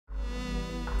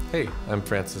Hey, I'm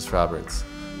Francis Roberts,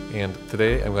 and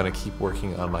today I'm going to keep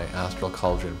working on my Astral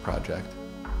Cauldron project.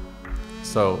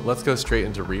 So let's go straight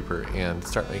into Reaper and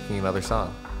start making another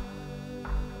song.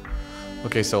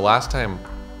 Okay, so last time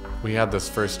we had this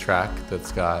first track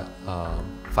that's got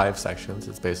 5 sections.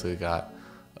 It's basically got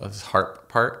this harp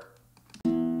part,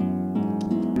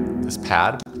 this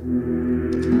pad,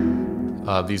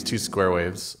 these 2 square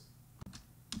waves,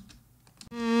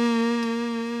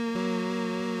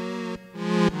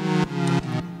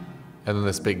 and then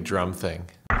this big drum thing.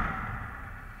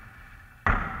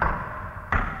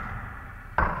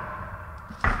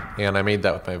 And I made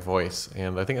that with my voice,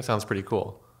 and I think it sounds pretty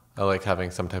cool. I like having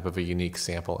some type of a unique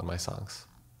sample in my songs.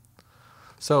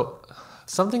 So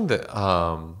something that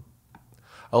a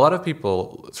lot of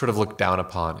people sort of look down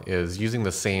upon is using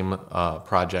the same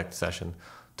project session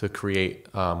to create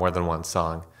more than one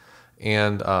song.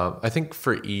 And I think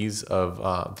for ease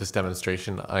of this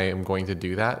demonstration, I am going to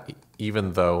do that,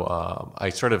 even though I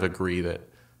sort of agree that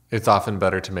it's often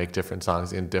better to make different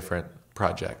songs in different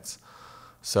projects.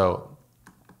 So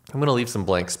I'm going to leave some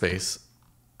blank space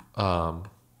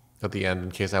at the end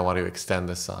in case I want to extend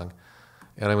this song.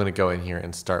 And I'm going to go in here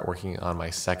and start working on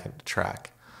my second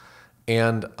track.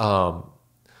 And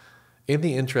in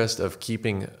the interest of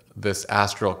keeping this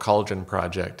Astral Cauldron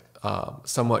project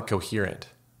somewhat coherent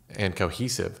and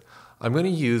cohesive, I'm going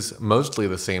to use mostly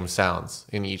the same sounds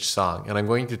in each song, and I'm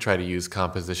going to try to use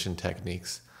composition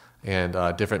techniques and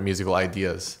different musical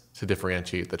ideas to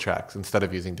differentiate the tracks instead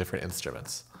of using different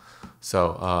instruments.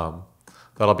 So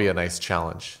that'll be a nice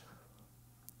challenge.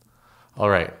 All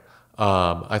right,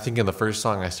 I think in the first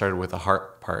song I started with a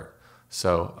harp part.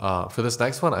 So for this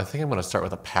next one, I think I'm going to start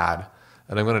with a pad,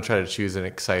 and I'm going to try to choose an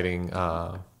exciting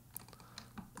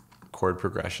chord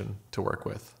progression to work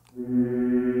with.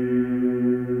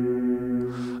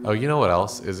 Oh, you know what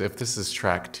else is if this is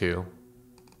track 2.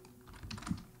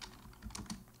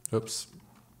 Oops,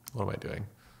 what am I doing?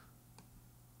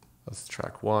 That's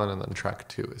track 1, and then track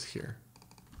 2 is here.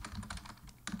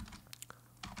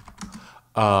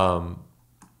 I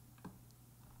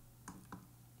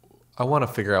want to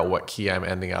figure out what key I'm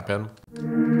ending up in.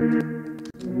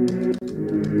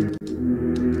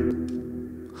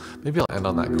 Maybe I'll end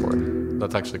on that chord.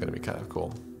 That's actually going to be kind of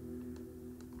cool.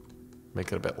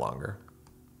 Make it a bit longer.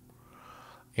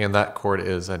 And that chord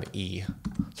is an E,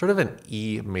 sort of an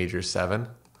E major 7,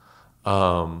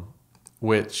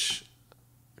 which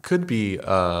could be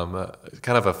kind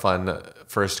of a fun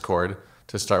first chord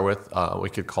to start with. We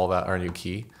could call that our new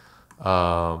key.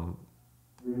 And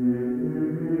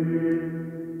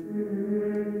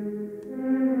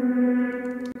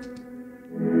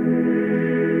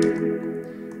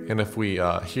if we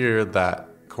hear that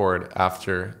chord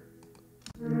after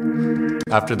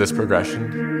this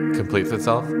progression completes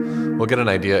itself, we'll get an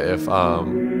idea if of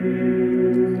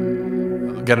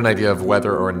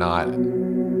whether or not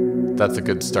that's a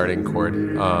good starting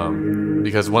chord.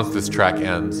 Because once this track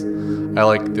ends, I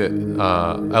like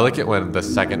it when the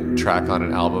second track on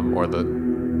an album or the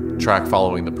track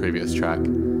following the previous track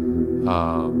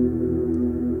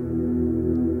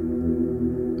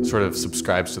sort of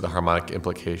subscribes to the harmonic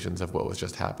implications of what was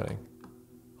just happening.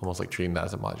 Almost like treating that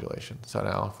as a modulation. So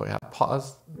now if we have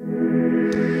pause,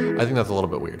 I think that's a little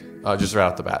bit weird, just right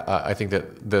off the bat. I think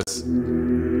that this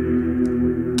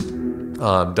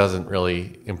doesn't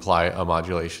really imply a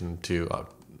modulation to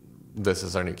this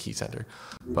is our new key center.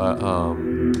 But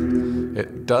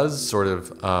it does sort of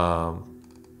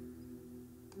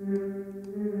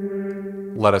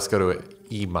let us go to an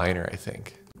E minor, I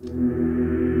think.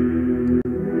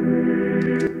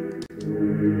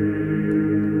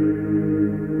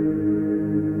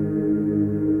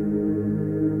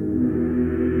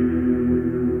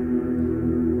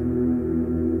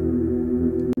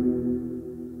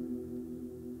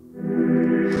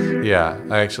 Yeah,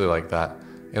 I actually like that.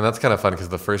 And that's kind of fun because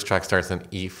the first track starts in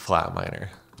E flat minor.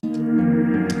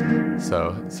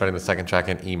 So starting the second track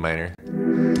in E minor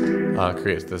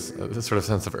creates this sort of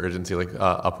sense of urgency, like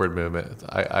upward movement.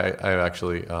 I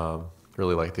actually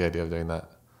really like the idea of doing that.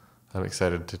 I'm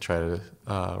excited to try to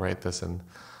write this and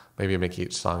maybe make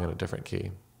each song in a different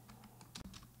key.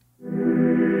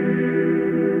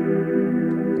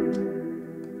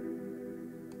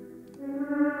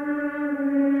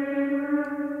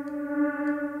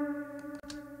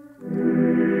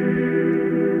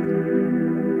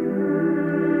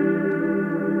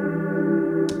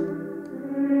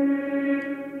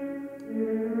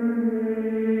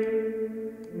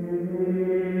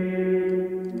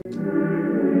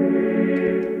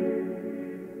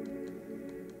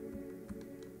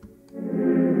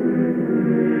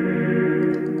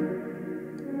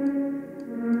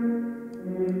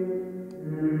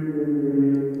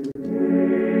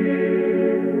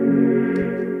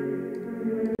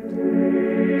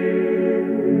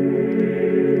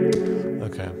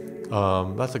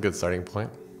 That's a good starting point.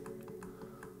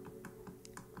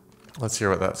 Let's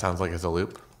hear what that sounds like as a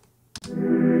loop.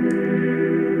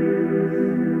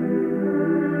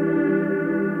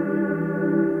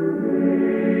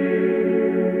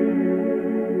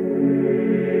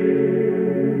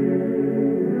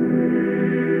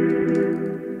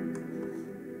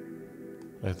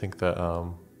 I think that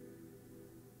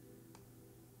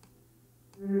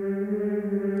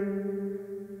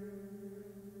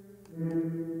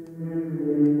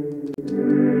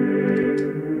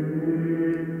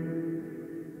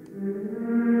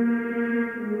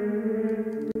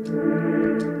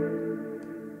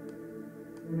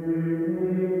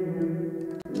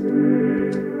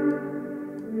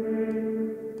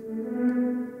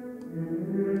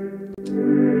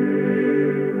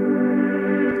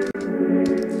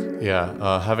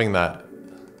having that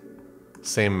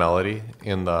same melody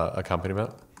in the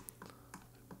accompaniment,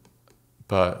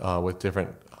 but with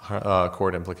different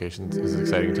chord implications is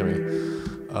exciting to me.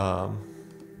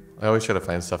 I always try to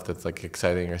find stuff that's like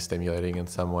exciting or stimulating in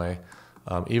some way,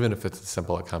 even if it's a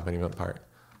simple accompaniment part.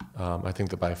 I think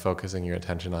that by focusing your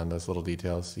attention on those little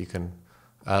details, you can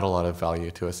add a lot of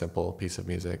value to a simple piece of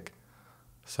music.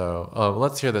 So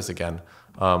let's hear this again.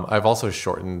 I've also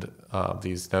shortened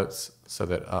these notes so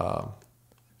that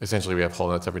essentially we have whole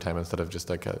notes every time instead of just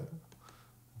like a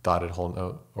dotted whole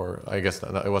note, or I guess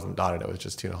it wasn't dotted, it was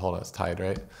just two whole notes tied,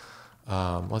 right?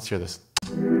 Let's hear this.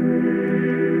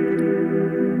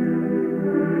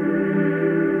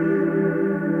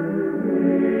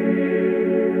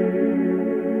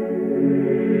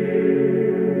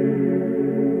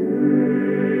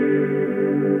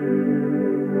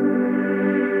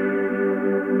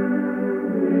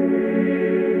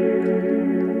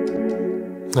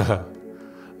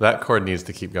 That chord needs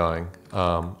to keep going.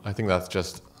 I think that's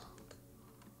just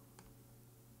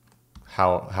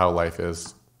how life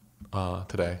is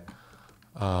today.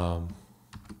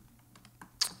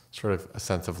 Sort of a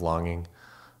sense of longing.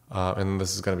 And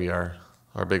this is going to be our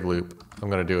big loop. I'm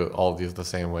going to do all of these the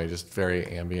same way, just very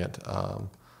ambient,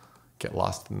 get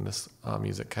lost in this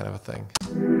music kind of a thing.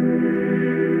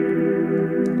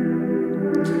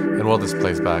 And while this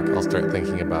plays back, I'll start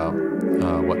thinking about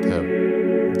what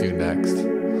to do next.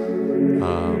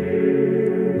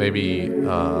 Maybe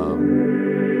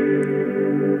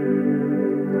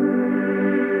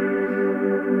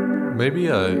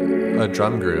a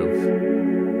drum groove.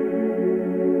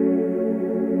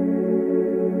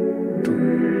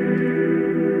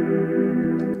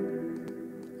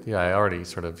 Yeah, I already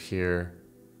sort of hear.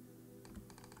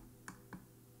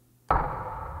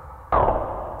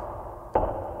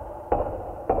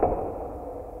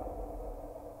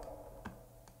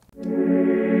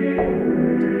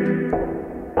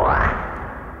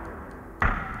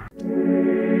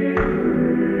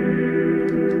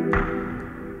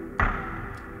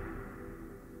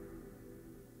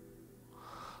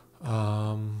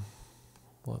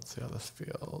 Let's see how this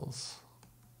feels.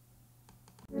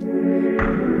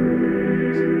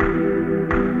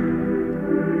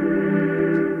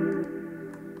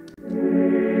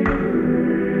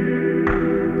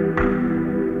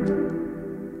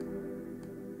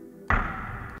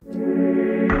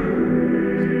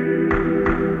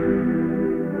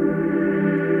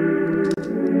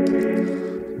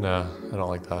 No, I don't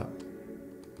like that.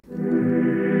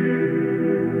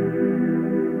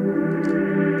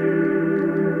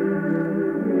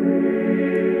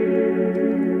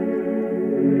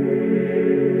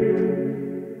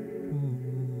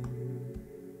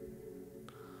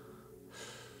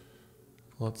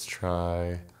 Let's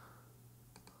try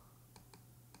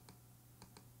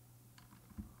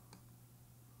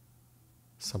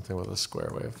something with a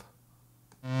square wave.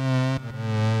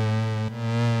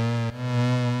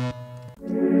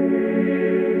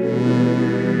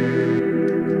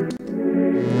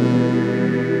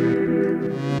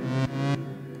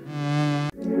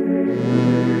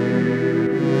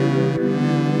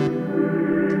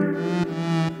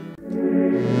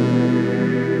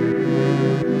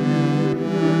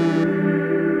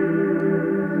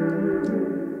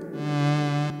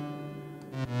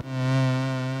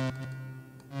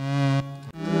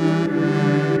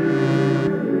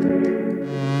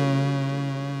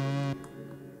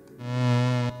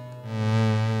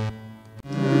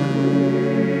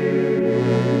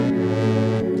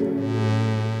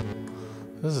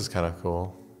 This is kind of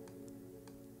cool.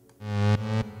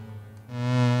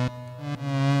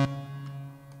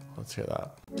 Let's hear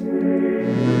that.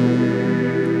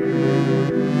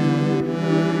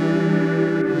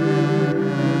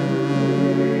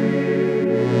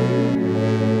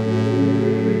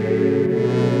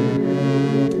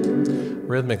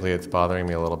 Rhythmically, it's bothering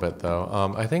me a little bit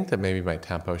though. I think that maybe my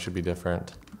tempo should be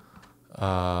different.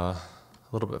 A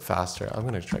little bit faster. I'm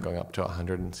going to try going up to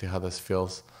 100 and see how this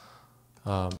feels.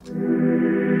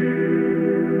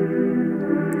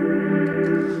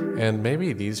 And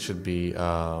maybe these should be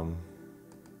some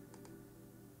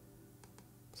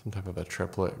type of a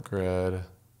triplet grid.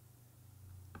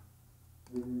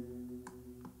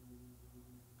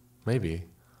 Maybe.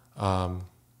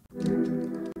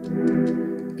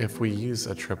 If we use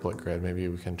a triplet grid, maybe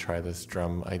we can try this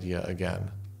drum idea again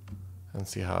and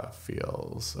see how it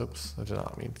feels. Oops, I did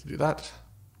not mean to do that.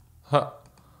 Huh.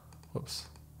 Whoops.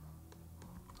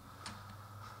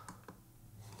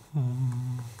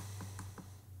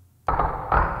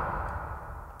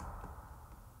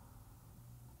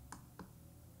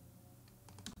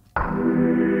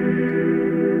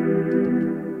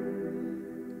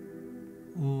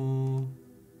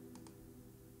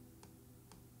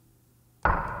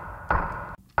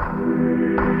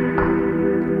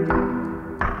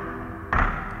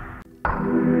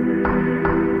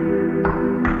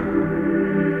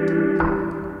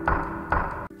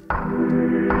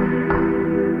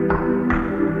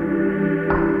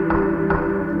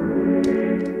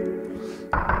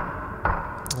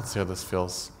 Let's see how this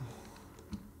feels.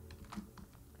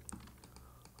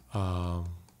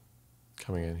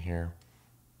 Coming in here.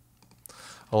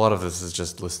 A lot of this is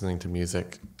just listening to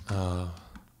music,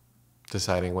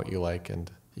 deciding what you like, and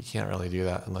you can't really do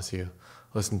that unless you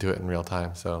listen to it in real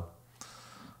time. So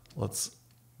let's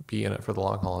be in it for the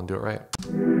long haul and do it right.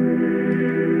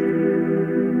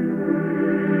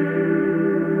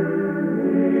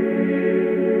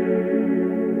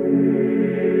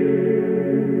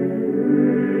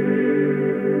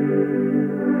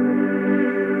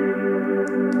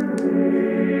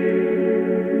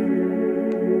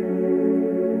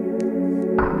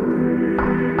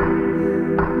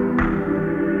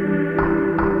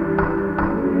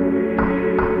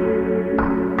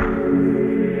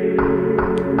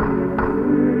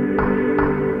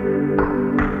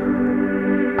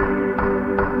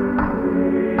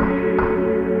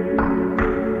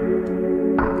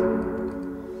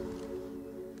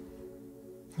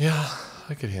 Yeah,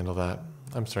 I could handle that.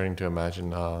 I'm starting to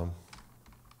imagine one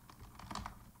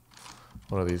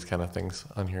of these kind of things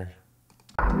on here.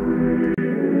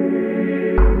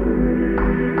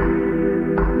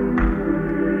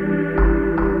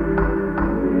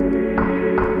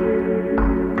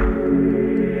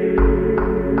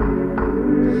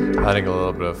 Adding a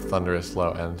little bit of thunderous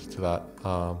low end to that.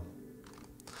 I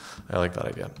like that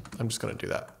idea. I'm just going to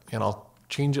do that, and I'll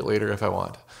change it later if I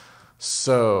want.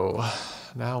 So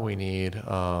now we need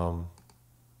I'm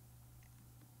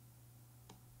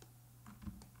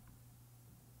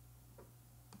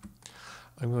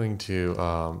going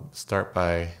to start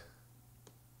by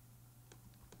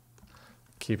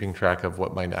keeping track of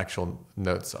what my actual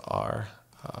notes are.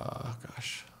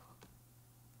 Gosh.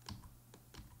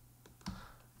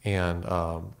 And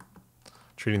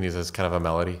treating these as kind of a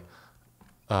melody.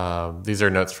 These are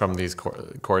notes from these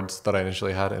chords that I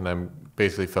initially had, and I'm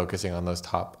basically focusing on those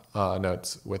top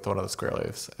notes with one of the square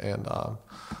waves. And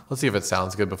let's see if it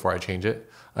sounds good before I change it.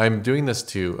 I'm doing this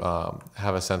to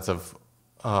have a sense of,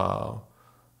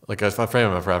 like a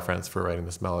frame of reference for writing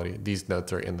this melody. These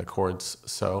notes are in the chords,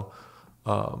 so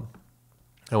I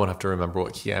won't have to remember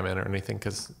what key I'm in or anything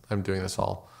because I'm doing this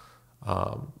all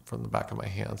from the back of my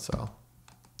hand. So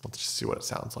let's just see what it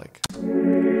sounds like.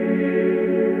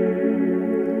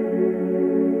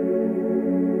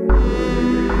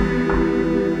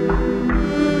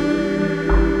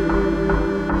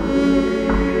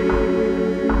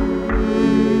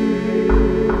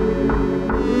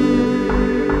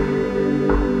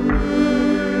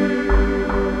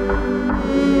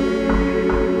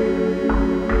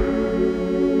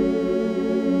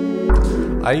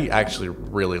 I actually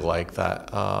really like that.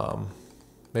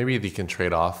 Maybe they can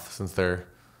trade off since they're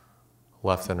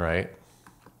left and right.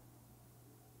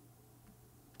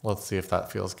 Let's see if that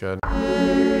feels good.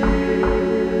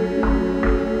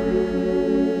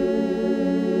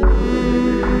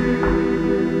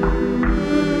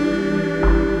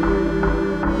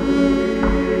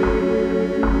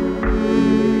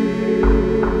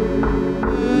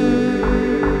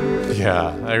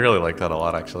 Yeah, I really like that a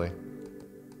lot, actually.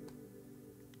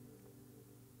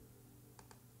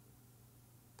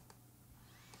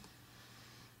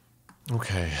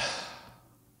 Okay.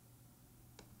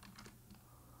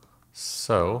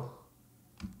 So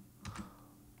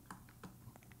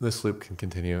this loop can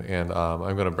continue, and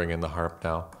I'm going to bring in the harp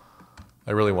now.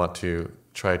 I really want to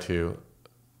try to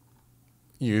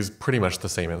use pretty much the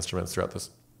same instruments throughout this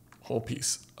whole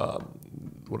piece,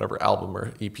 whatever album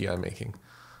or EP I'm making.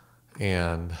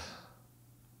 And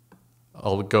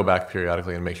I'll go back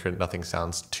periodically and make sure nothing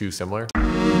sounds too similar.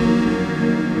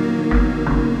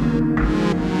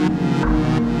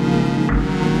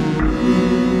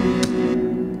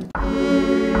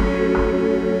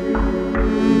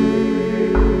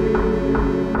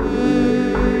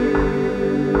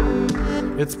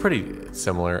 It's pretty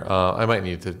similar. I might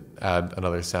need to add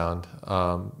another sound.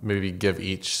 Maybe give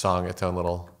each song its own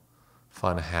little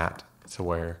fun hat to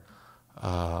wear.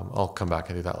 I'll come back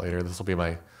and do that later. This will be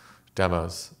my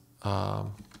demos.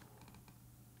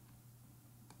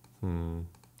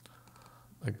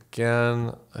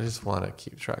 Again, I just want to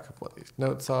keep track of what these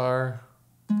notes are.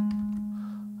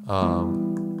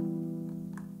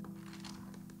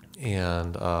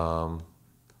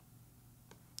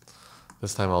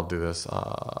 This time I'll do this.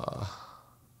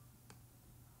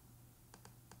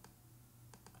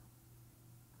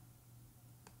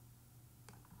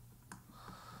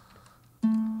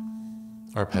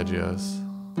 Arpeggios.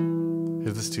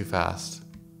 Is this too fast?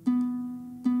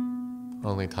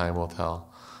 Only time will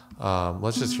tell.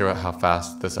 Let's just hear out how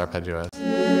fast this arpeggio is.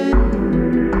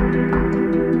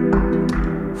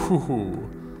 Whew.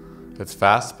 It's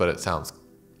fast, but it sounds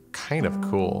kind of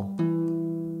cool.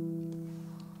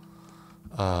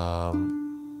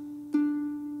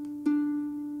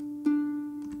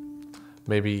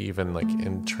 Maybe even like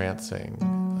entrancing.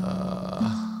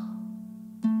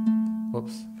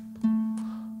 Whoops.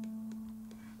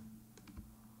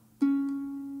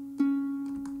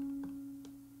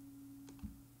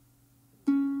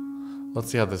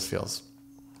 Let's see how this feels.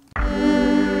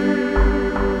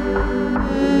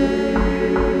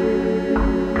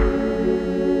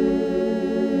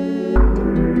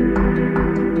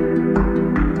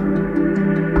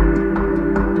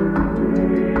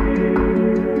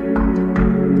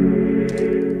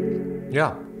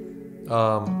 Yeah,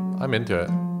 I'm into it.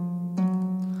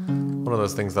 One of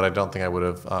those things that I don't think I would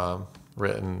have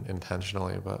written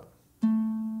intentionally, but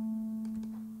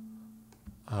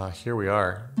here we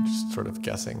are, just sort of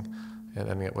guessing and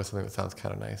ending up with something that sounds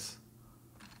kind of nice.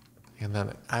 And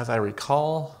then, as I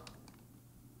recall,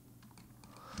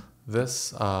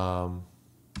 this yeah,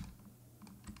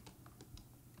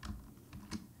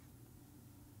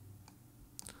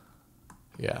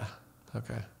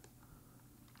 okay.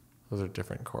 Those are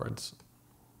different chords.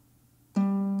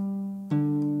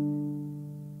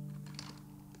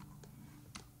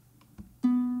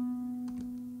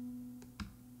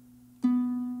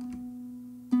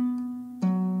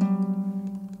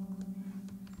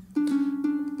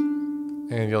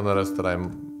 And you'll notice that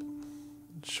I'm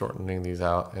shortening these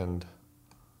out and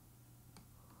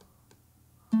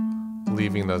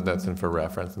leaving those notes in for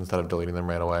reference instead of deleting them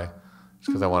right away, just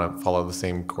because I want to follow the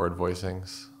same chord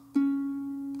voicings.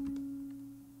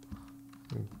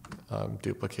 I'm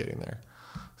duplicating there.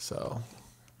 So.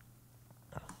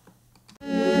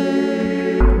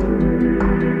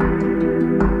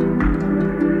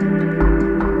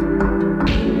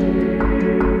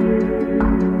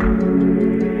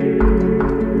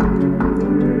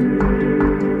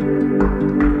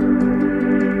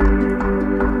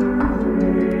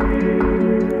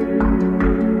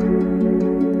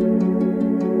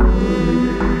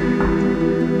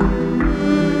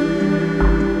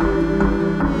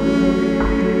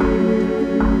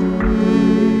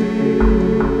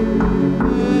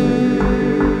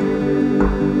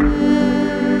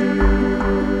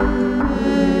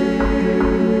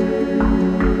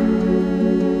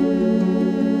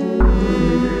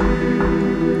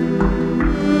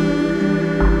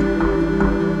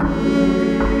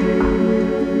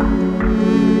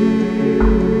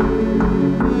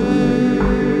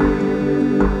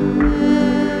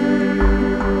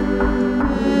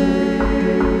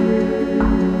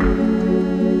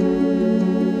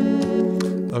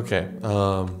 Okay,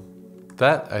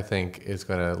 that I think is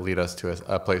going to lead us to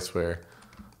a place where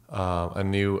a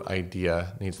new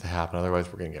idea needs to happen. Otherwise,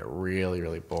 we're going to get really,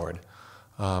 really bored.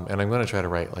 And I'm going to try to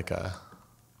write like a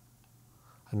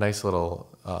nice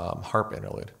little harp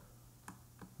interlude.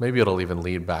 Maybe it'll even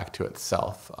lead back to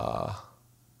itself.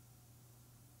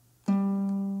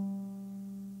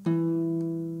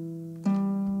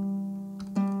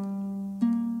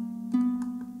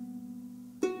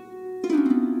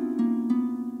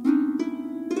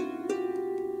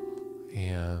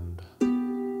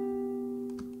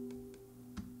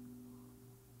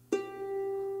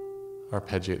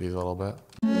 Arpeggiate these a little bit.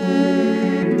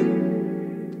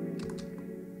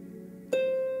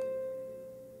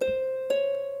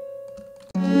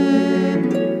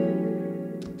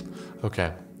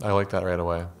 Okay, I like that right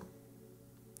away.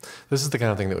 This is the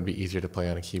kind of thing that would be easier to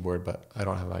play on a keyboard, but I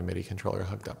don't have my MIDI controller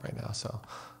hooked up right now, so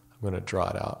I'm going to draw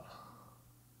it out.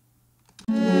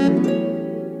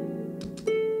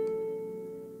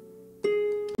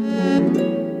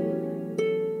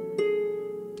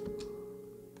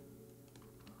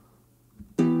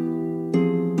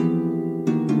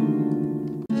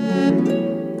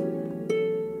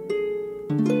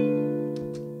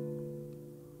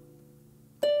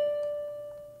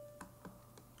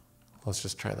 Let's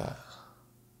just try that.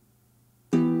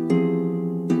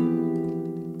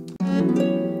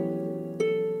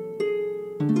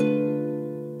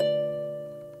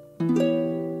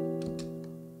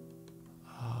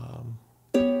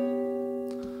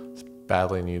 This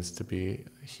badly needs to be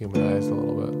humanized a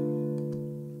little bit.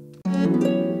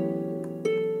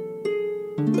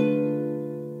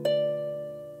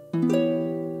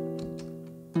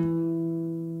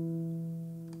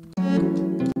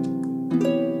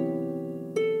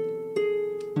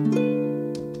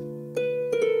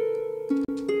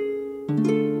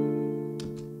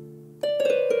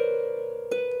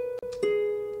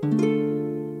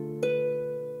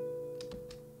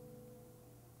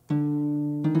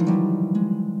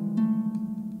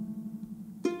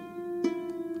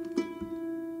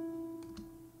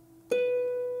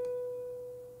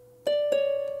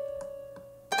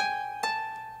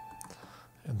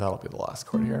 And that'll be the last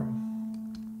chord here.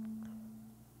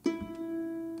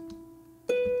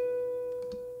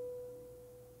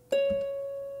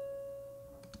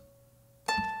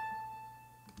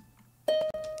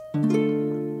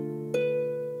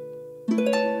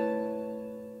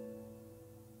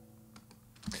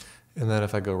 And then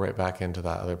if I go right back into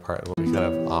that other part, it'll be kind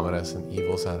of ominous and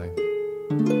evil sounding.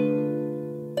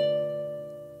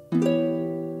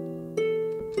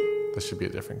 This should be a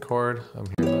different chord. I'm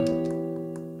hearing that.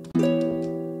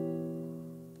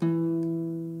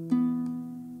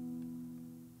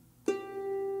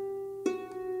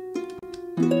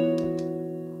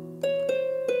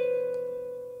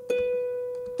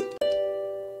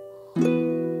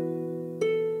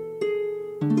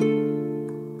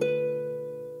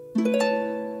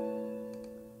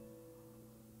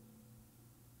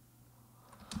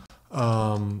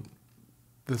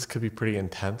 This could be pretty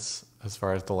intense as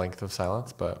far as the length of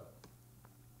silence, but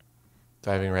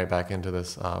diving right back into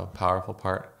this powerful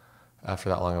part after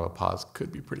that long of a pause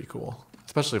could be pretty cool,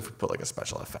 especially if we put like a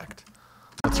special effect.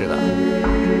 Let's hear that.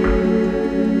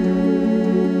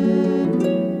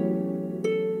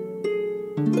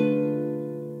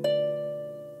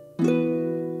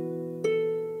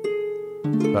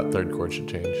 That third chord should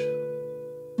change.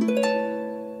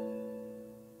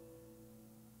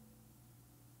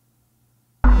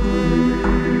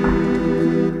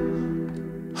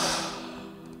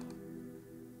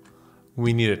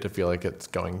 We need it to feel like it's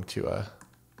going to a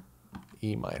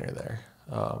E minor there.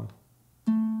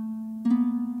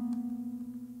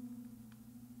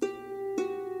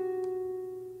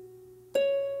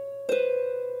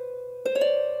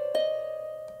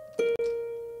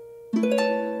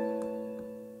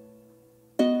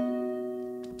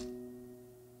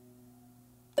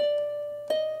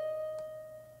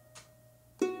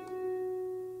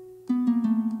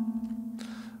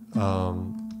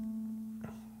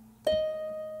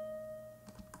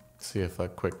 See if a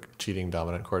quick cheating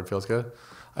dominant chord feels good.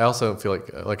 I also feel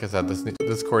like I said,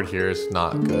 this chord here is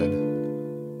not good.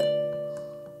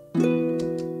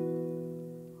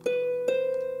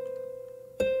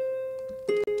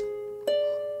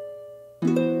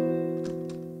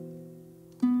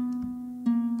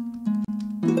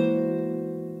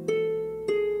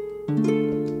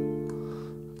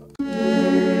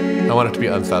 I want it to be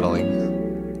unsettling.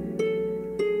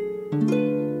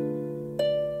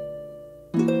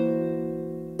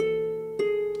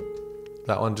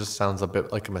 That one just sounds a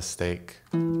bit like a mistake.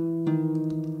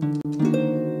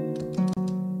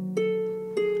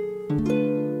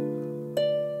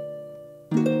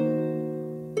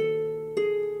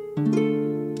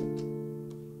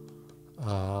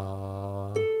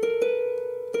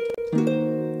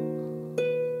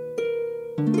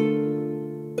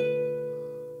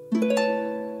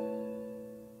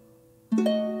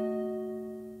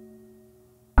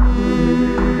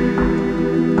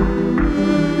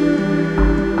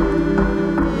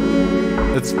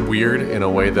 It's weird in a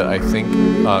way that I think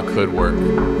could work.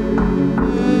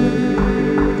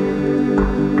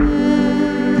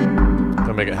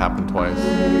 I'll make it happen twice.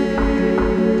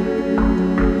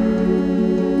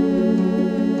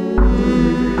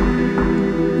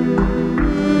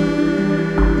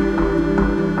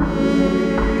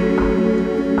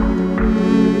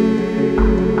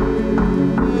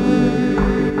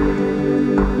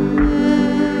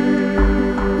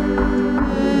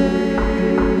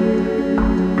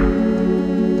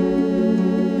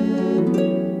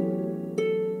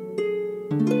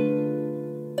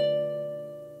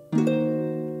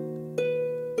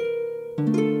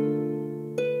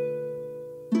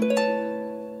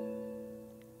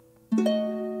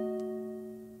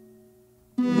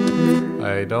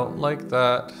 like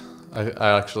that.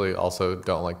 I actually also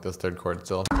don't like this third chord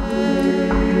still.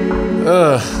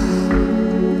 Ugh.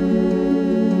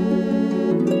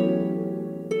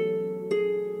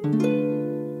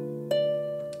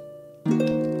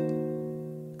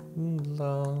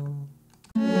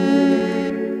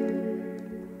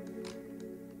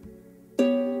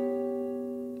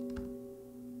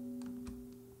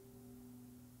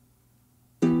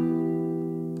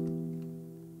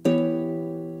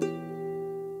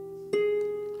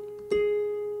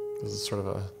 This is sort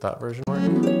of that version work.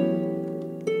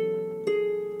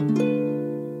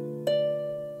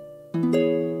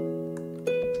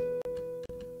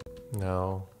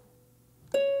 No.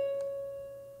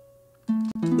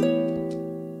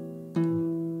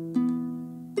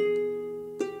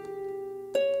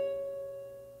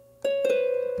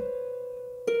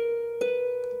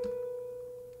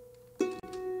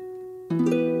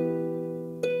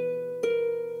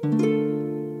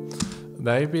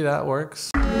 Maybe that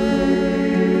works.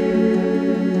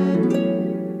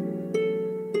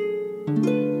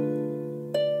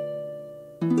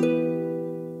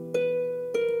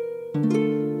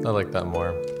 I like that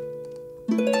more.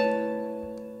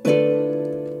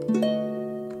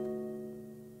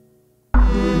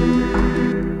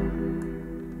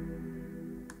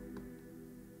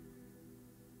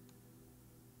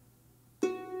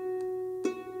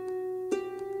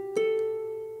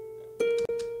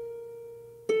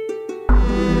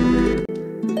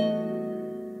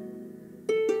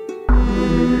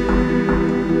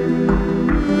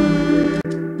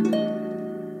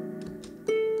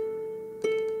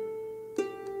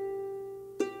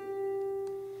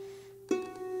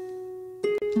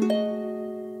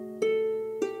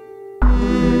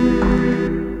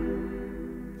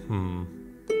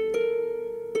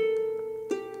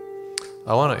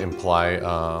 I want to imply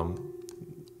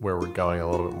where we're going a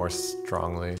little bit more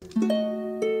strongly.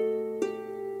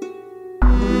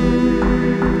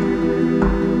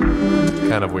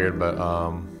 Kind of weird, but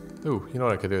ooh, you know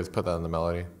what I could do is put that in the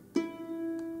melody.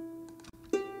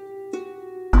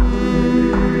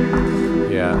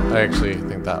 Yeah, I actually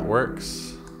think that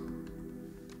works.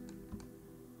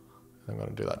 I'm going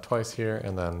to do that twice here,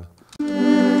 and then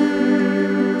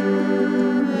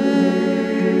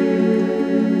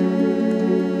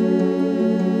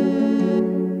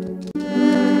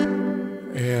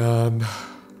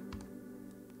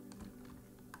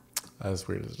as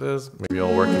weird as it is, maybe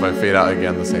it'll work if I fade out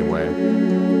again the same way.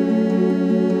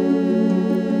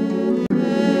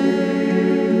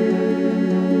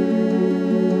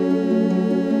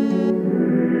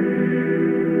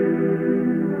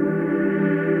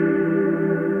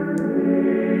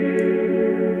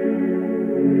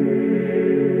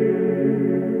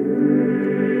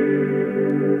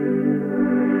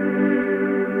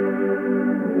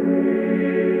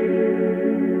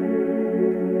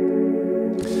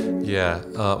 Yeah,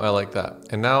 I like that.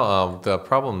 And now the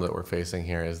problem that we're facing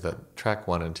here is that track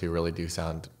 1 and 2 really do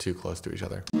sound too close to each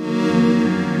other.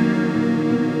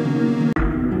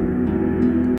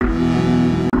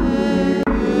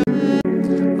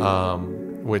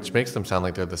 Which makes them sound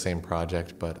like they're the same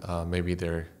project, but maybe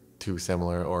they're too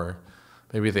similar, or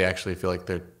maybe they actually feel like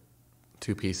they're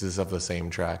two pieces of the same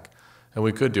track. And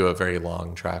we could do a very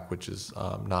long track, which is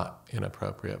not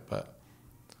inappropriate, but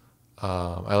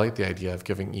I like the idea of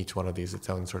giving each one of these its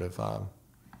own sort of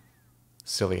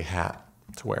silly hat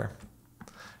to wear.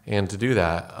 And to do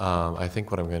that, I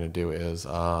think what I'm going to do is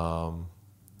come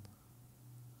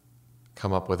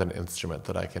up with an instrument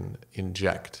that I can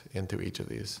inject into each of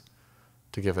these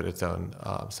to give it its own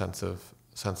sense of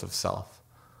self.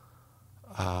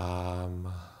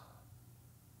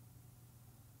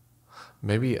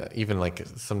 Maybe even like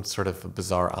some sort of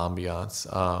bizarre ambiance.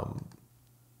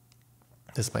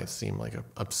 This might seem like an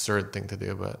absurd thing to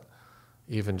do, but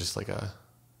even just like a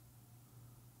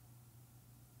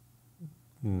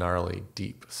gnarly,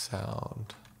 deep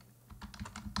sound.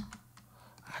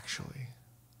 Actually,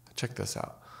 check this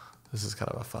out. This is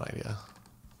kind of a fun idea.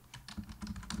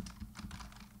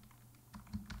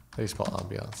 How do you spell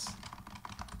ambiance?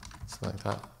 Something like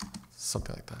that.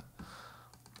 Something like that.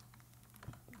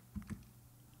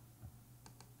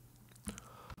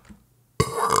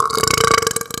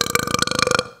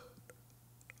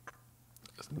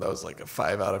 That was like a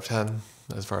 5 out of 10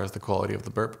 as far as the quality of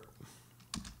the burp.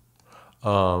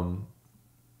 And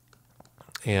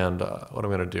what I'm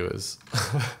going to do is...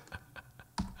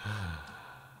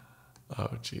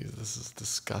 oh, geez, this is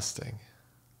disgusting.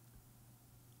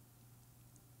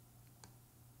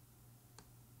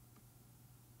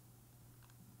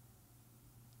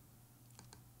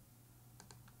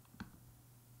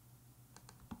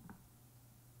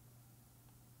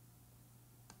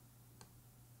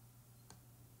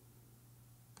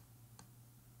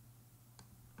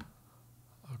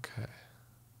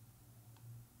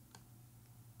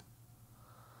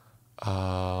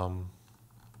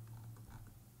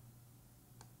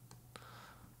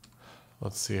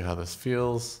 Let's see how this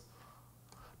feels.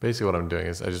 Basically what I'm doing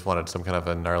is I just wanted some kind of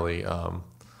a gnarly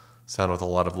sound with a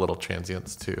lot of little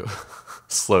transients to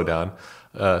slow down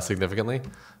significantly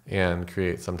and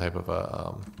create some type of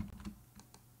a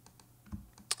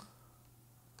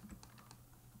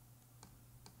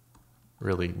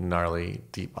really gnarly,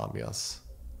 deep ambiance.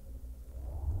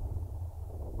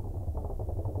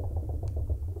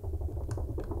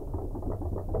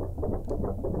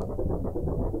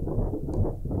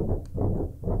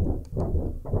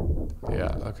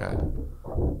 Yeah, okay.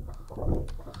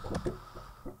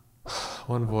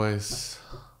 One voice.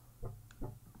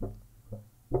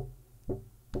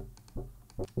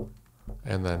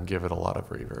 And then give it a lot of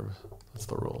reverb. That's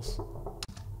the rules.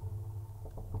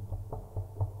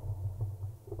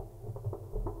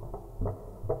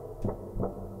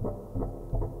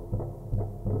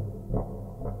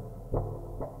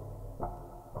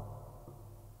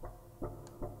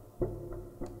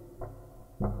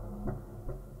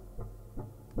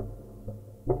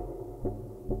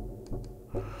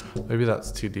 Maybe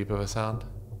that's too deep of a sound.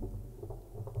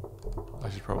 I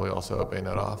should probably also obey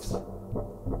note offs.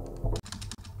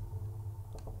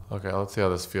 Okay, let's see how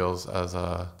this feels as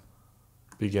a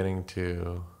beginning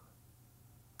to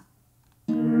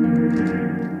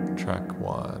track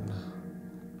 1.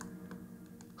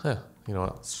 Huh, you know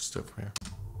what, let's just do it from here.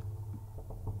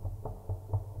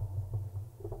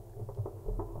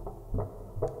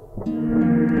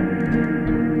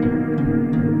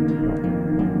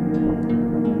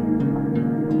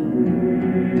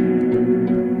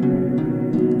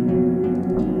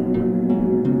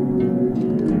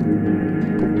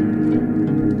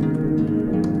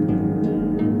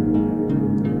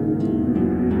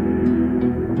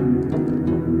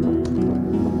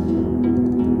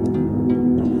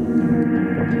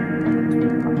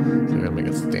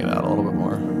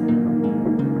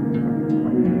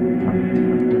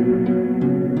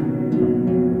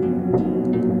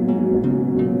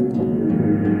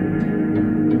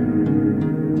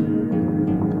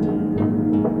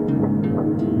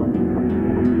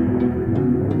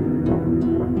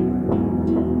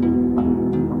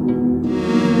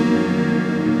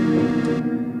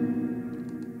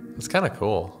 It's kind of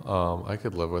cool. I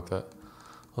could live with it.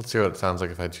 Let's see what it sounds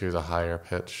like if I choose a higher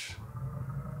pitch.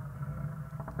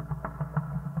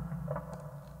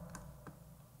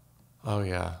 Oh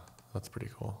yeah, that's pretty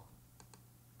cool.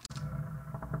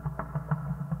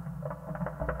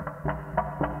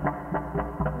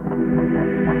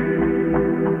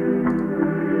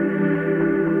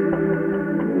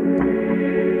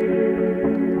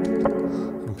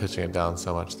 I'm pitching it down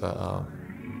so much that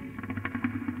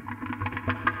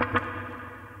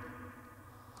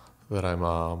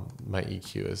my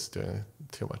EQ is doing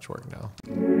too much work now.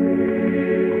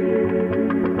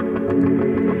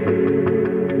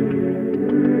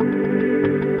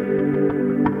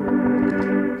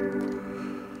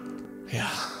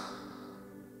 Yeah.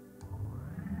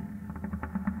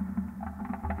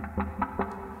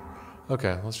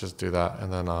 Okay, let's just do that,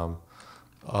 and then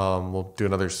we'll do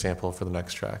another sample for the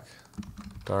next track.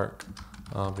 Dark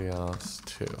ambiance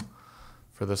 2.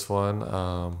 For this one,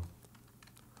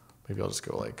 maybe I'll just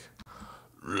go like.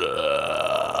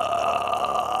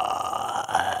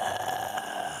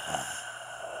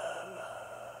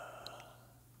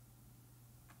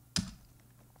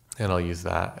 And I'll use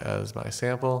that as my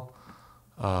sample.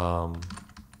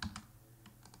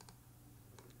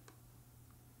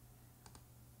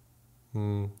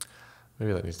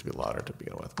 Maybe that needs to be louder to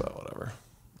begin with, but whatever.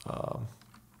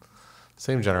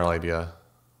 Same general idea.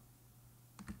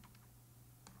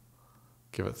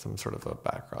 Give it some sort of a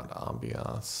background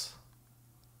ambiance.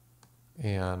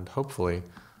 And hopefully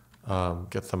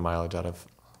get some mileage out of.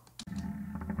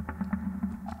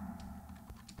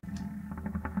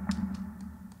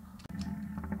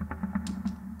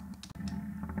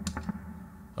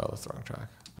 Oh, that's the wrong track.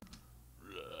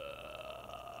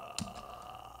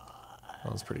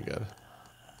 That was pretty good.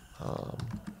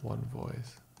 One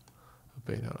voice,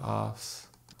 obey note offs,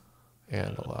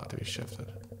 and allow it to be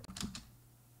shifted.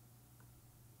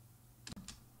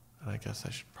 And I guess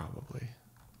I should probably.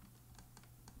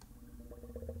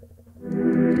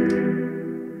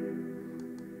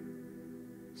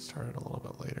 Start it a little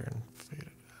bit later and fade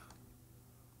it down.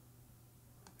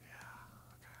 Yeah,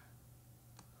 okay.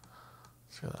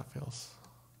 Let's see how that feels.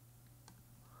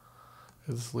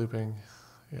 Is this looping?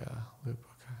 Yeah, loop,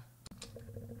 okay.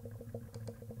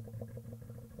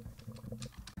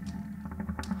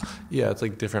 Yeah, it's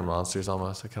like different monsters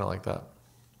almost. I kind of like that.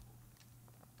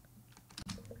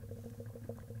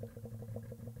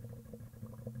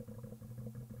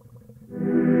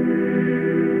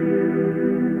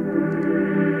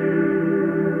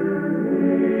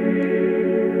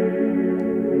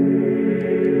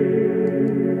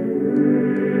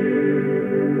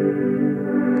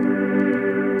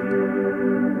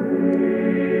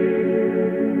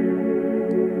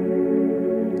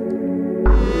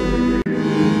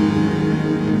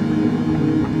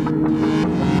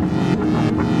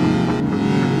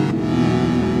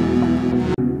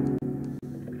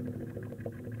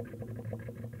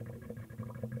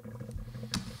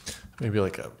 maybe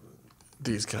like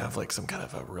these could have like some kind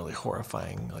of a really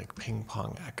horrifying like ping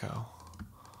pong echo.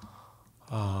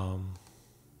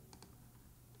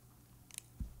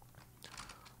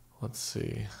 Let's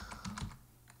see.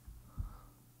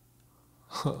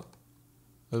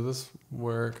 Does this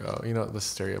work? Oh, you know, the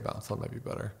stereo bounce one might be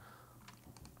better.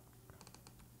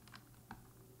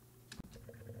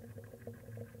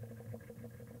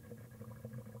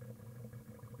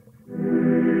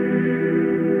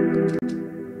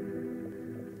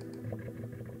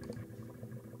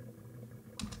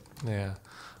 Yeah,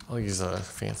 I'll use a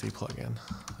fancy plugin.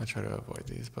 I try to avoid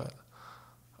these, but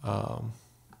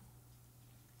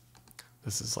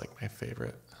this is like my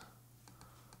favorite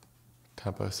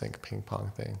tempo sync ping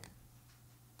pong thing.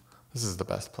 This is the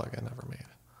best plugin ever made.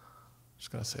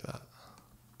 Just gonna say that.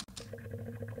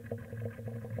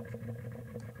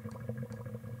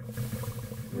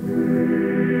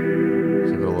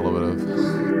 Give it a little bit of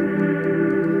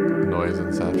noise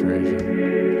and saturation.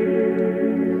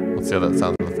 Let's see how that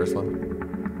sounds in the first one.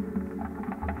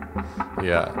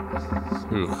 Yeah.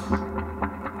 Ooh.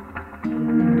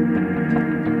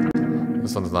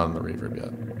 This one's not in the reverb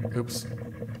yet. Oops.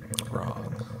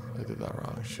 Wrong. I did that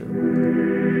wrong. Shoot.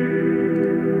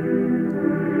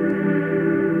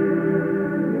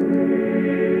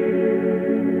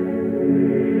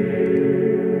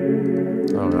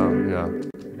 Oh no, yeah.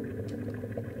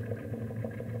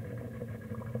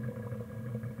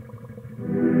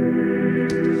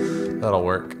 That'll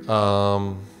work.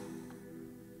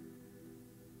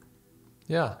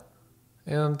 Yeah.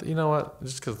 And you know what?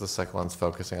 Just because the second one's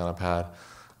focusing on a pad,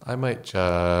 I might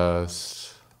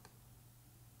just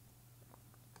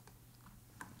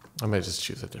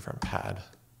choose a different pad.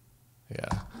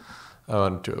 Yeah. I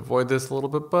want to avoid this a little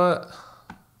bit, but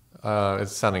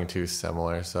it's sounding too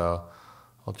similar, so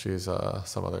I'll choose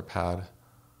some other pad.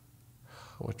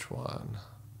 Which one?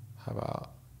 How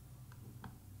about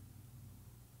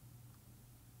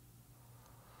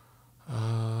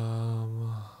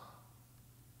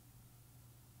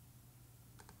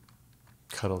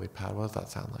cuddly pad? What does that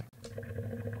sound like?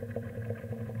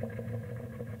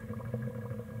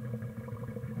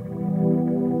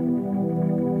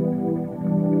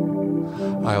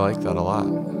 I like that a lot.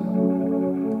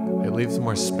 It leaves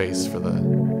more space for the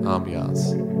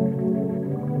ambiance.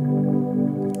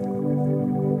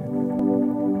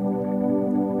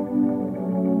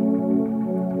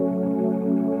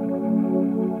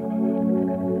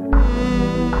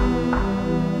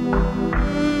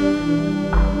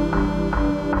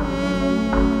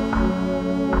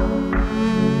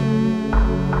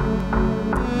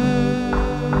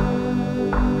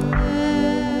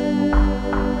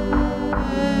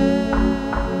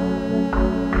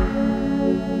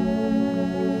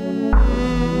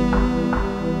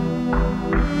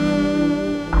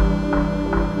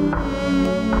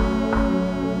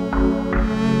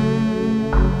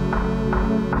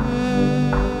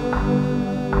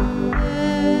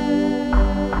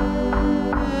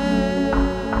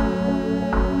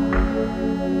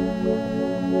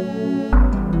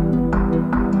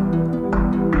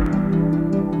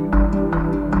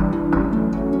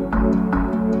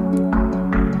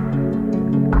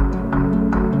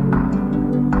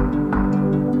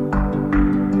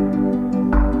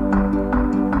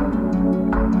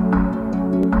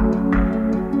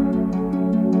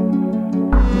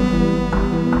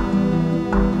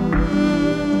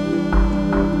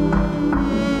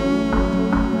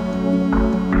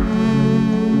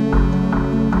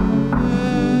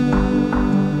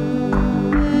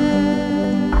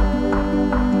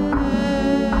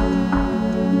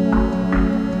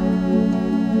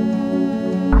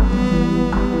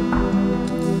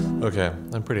 Okay,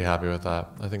 I'm pretty happy with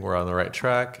that. I think we're on the right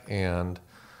track, and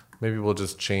maybe we'll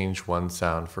just change one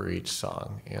sound for each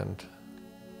song, and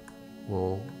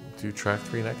we'll do track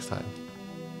 3 next time.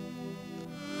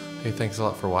 Hey, thanks a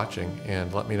lot for watching,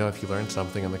 and let me know if you learned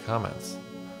something in the comments.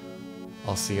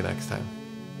 I'll see you next time.